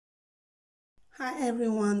Hi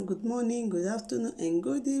everyone, good morning, good afternoon, and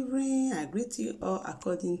good evening. I greet you all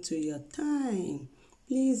according to your time.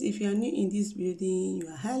 Please, if you are new in this building, you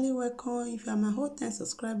are highly welcome. If you are my whole time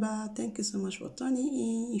subscriber, thank you so much for tuning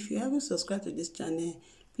in. If you haven't subscribed to this channel,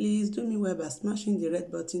 please do me well by smashing the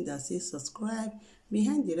red button that says subscribe.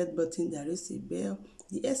 Behind the red button, there is a bell.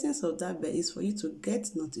 The essence of that bell is for you to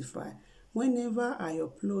get notified whenever I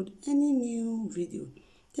upload any new video.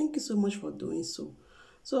 Thank you so much for doing so.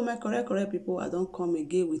 So my correct people, I don't come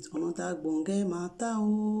again with another bonge matter.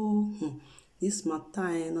 This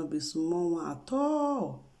matter not be small one at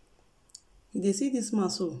all. You dey see this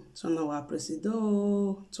man so, turn our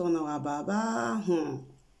president, turn our baba.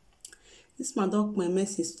 This man don kpeme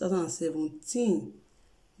since 2017.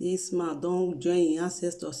 This man don join him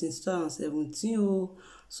ancestors since 2017.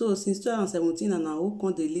 So since 2017, na who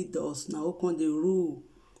come dey lead us, na who come dey rule,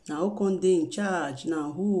 na who come dey in charge,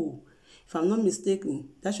 na who. If I'm not mistaken,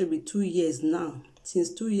 that should be 2 years now.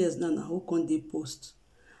 Since 2 years now, who come dey post?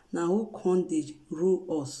 Now who come dey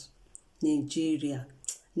rule us? Nigeria.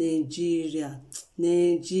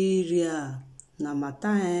 Na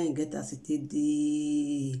matter get as it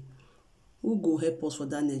dey. Who go help us for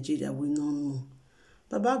that Nigeria? We no know.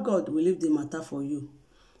 Baba God will leave the matter for you.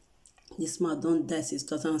 This man don die since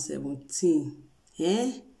 2017.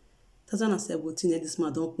 2017, this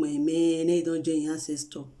man don he don join him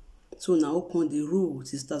ancestor. So now who come the rule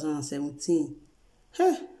since 2017?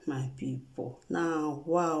 Hey, my people. Now,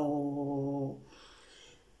 wow.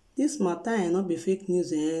 This matter not be fake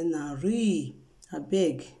news, na real. I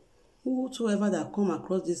beg. Whosoever that come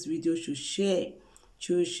across this video should share.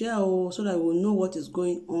 So that we will know what is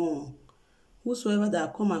going on. Whosoever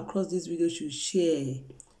that come across this video should share.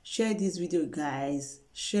 Share this video, guys.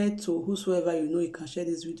 Share to whosoever you know you can share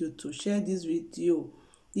this video to. Share this video.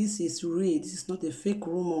 This is real. This is not a fake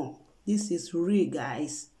rumor. This is real,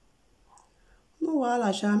 guys. No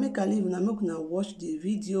wahala, shall make a leave. Now make una watch the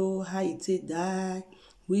video, how it die,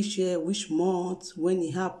 which year, which month, when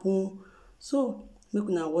it happened. So make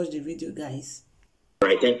una watch the video, guys.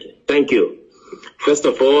 Right, thank you. First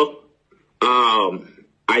of all,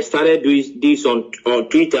 I started this on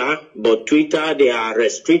Twitter, but Twitter, they are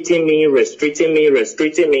restricting me.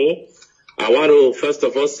 I want to first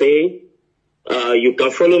of all say, you can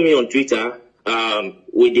follow me on Twitter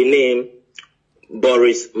with the name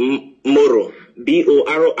Boris Moro,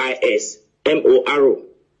 Boris Moro.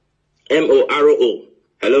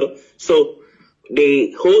 Hello. So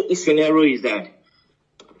the whole scenario is that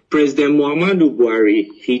President Muhammadu Buhari,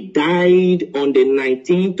 he died on the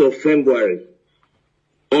 19th of February.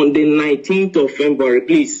 On the 19th of February,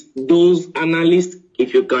 please, those analysts,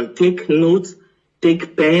 if you can take notes,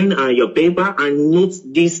 take pen and your paper and note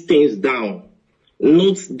these things down.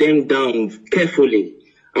 Note them down carefully.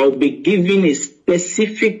 I'll be giving a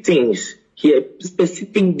specific things here,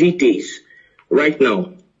 specific details right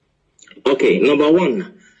now. Okay, number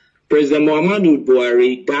one, President Muhammadu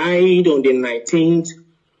Buhari died on the 19th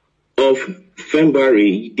of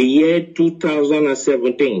February, the year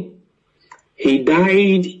 2017. He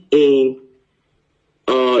died in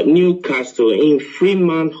Newcastle, in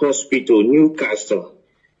Freeman Hospital, Newcastle.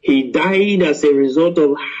 He died as a result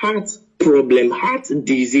of heart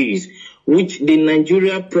disease, which the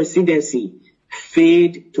Nigeria presidency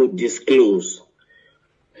failed to disclose.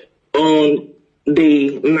 On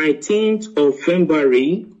the 19th of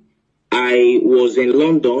February, I was in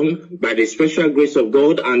London. By the special grace of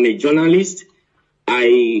God, I'm a journalist.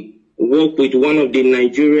 I work with one of the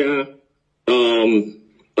Nigeria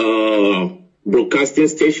broadcasting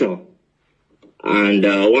station and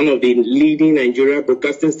one of the leading Nigeria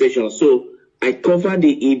broadcasting stations. So I covered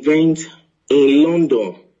the event in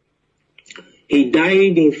London. He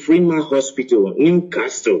died in Freeman Hospital,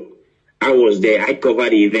 Newcastle. I was there. I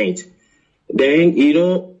covered the event. Then, you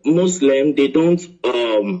know, Muslim, they don't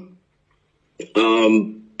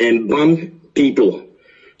embalm people.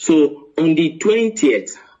 So on the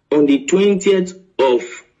 20th of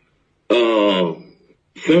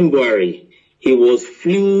February, he was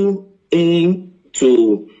flew in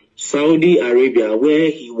to Saudi Arabia, where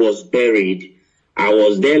he was buried. I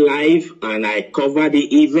was there live and I covered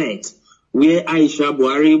the event where Aisha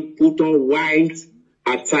Buhari put on white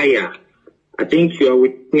attire. I think you are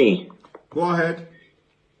with me. Go ahead.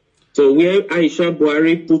 So where Aisha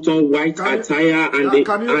Buhari put on white attire and the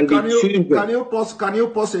children. Can you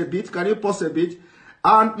pause a bit?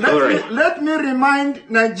 And let me remind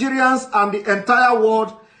Nigerians and the entire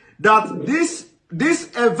world that this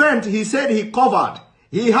event he said he covered,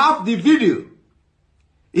 he have the video.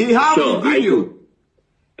 He have the video.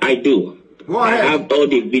 I do. Go ahead. I have all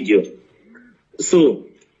the video. So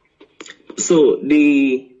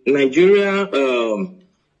the Nigeria,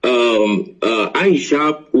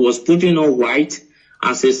 Aisha was putting on white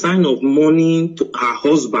as a sign of mourning to her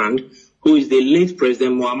husband, who is the late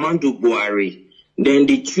President Muhammadu Buhari. Then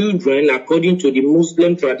the children, according to the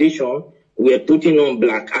Muslim tradition, were putting on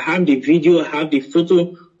black. I have the video, I have the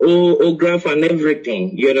photograph and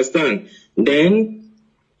everything. You understand? Then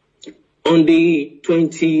on the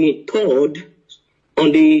 23rd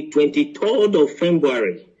of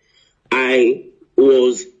February, I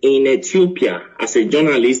was in Ethiopia as a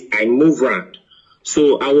journalist. I moved around.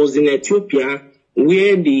 So I was in Ethiopia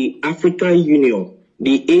where the African Union,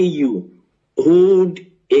 the AU, hold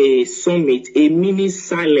a summit, a mini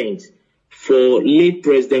silence for late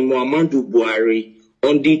President Muhammadu Buhari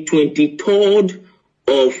on the 23rd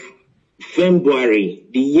of February,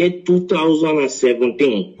 the year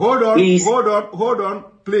 2017. Hold on, please. hold on,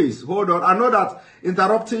 please, hold on. I know that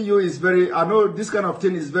interrupting you is I know this kind of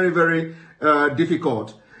thing is very, very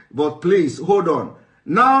difficult, but please, hold on.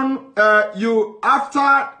 Now, you,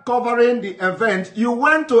 after covering the event, you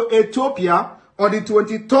went to Ethiopia on the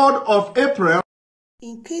 23rd of April.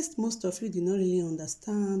 In case most of you did not really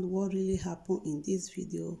understand what really happened in this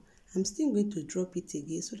video, I'm still going to drop it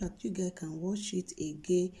again so that you guys can watch it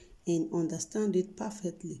again and understand it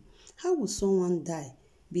perfectly. How would someone die,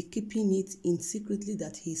 be keeping it in secretly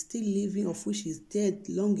that he's still living, of which he's dead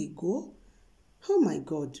long ago? Oh my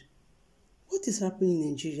God. What is happening in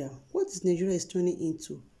Nigeria? What is Nigeria is turning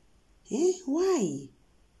into? Why?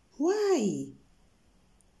 Why?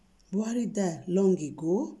 Buhari died long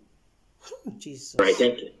ago? Oh, Jesus. Right,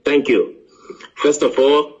 thank you. First of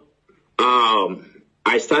all,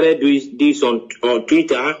 I started doing this on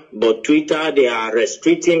Twitter, but Twitter, they are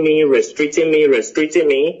restricting me.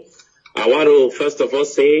 I want to first of all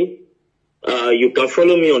say, you can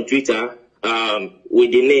follow me on Twitter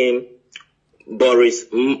with the name Boris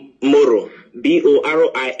Moro,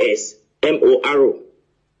 Boris Moro.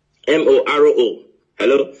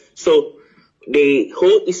 Hello. So the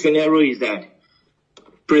whole scenario is that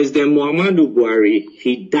President Muhammadu Buhari,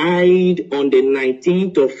 he died on the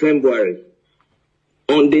 19th of February.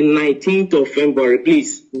 On the 19th of February,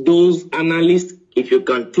 please, those analysts, if you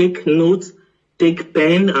can take notes, take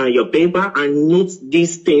pen and your paper and note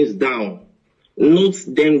these things down. Note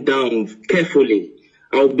them down carefully.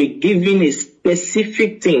 I'll be giving a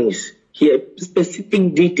specific things here,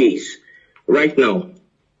 specific details right now.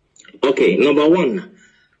 Okay, number one,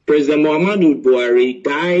 President Muhammadu Buhari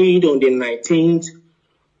died on the 19th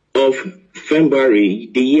of February,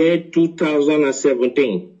 the year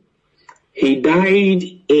 2017. He died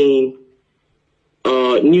in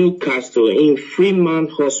Newcastle, in Freeman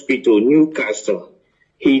Hospital, Newcastle.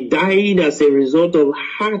 He died as a result of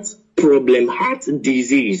heart problem, heart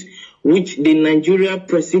disease, which the Nigeria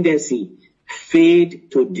presidency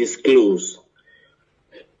failed to disclose.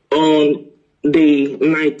 On the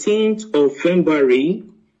 19th of February,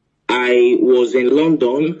 I was in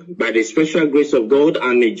London by the special grace of God.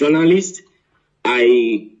 I'm a journalist.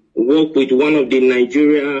 I work with one of the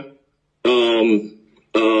Nigeria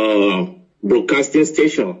broadcasting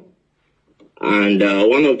station and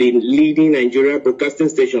one of the leading Nigeria broadcasting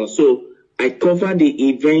stations. So I covered the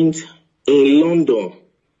event in London.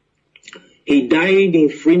 He died in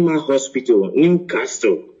Freeman Hospital,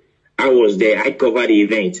 Newcastle. I was there. I covered the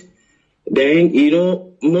event. Then, you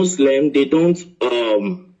know, Muslim, they don't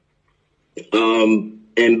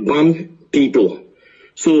embalm people.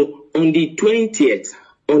 So on the 20th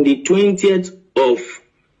of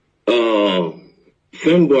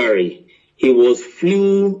February, he was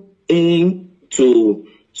flew into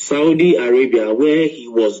Saudi Arabia where he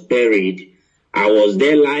was buried. I was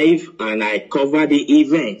there live and I covered the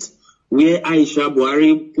event where Aisha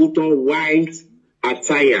Buhari put on white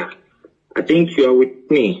attire. I think you are with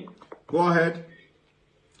me. Go ahead.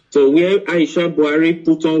 So where Aisha Buhari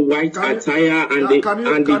put on white attire and the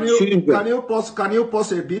children. Can you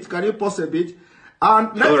pause a bit? Can you pause a bit?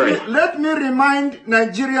 And let me remind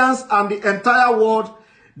Nigerians and the entire world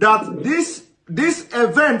that this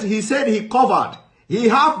event he said he covered. He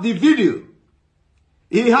have the video.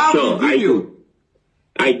 He have the video.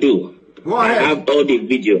 I do. Go ahead. I have all the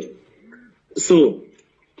video. So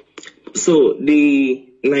the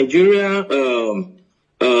Nigeria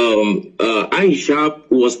Aisha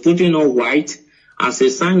was putting on white as a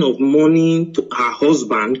sign of mourning to her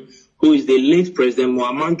husband, who is the late President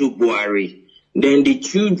Muhammadu Buhari. Then the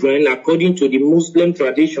children, according to the Muslim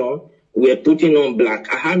tradition, were putting on black.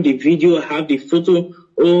 I have the video, I have the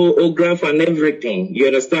photograph and everything. You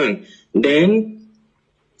understand? Then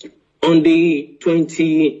on the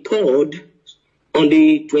 23rd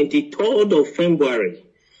of February,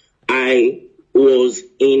 I was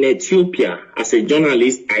in Ethiopia as a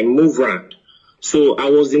journalist. I moved around. So I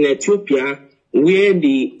was in Ethiopia where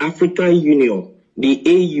the African Union, the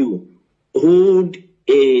AU, hold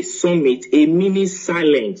a summit, a mini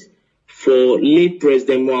silence for late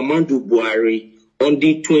President Muhammadu Buhari on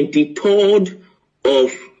the 23rd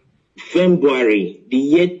of February, the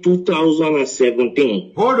year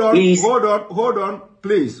 2017. Hold on, please. hold on,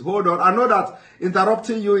 please, hold on. I know that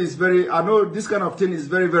interrupting you is I know this kind of thing is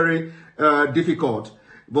very, very difficult,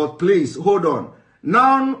 but please, hold on.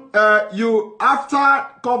 Now, after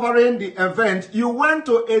covering the event, you went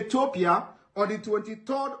to Ethiopia on the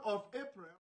 23rd of April.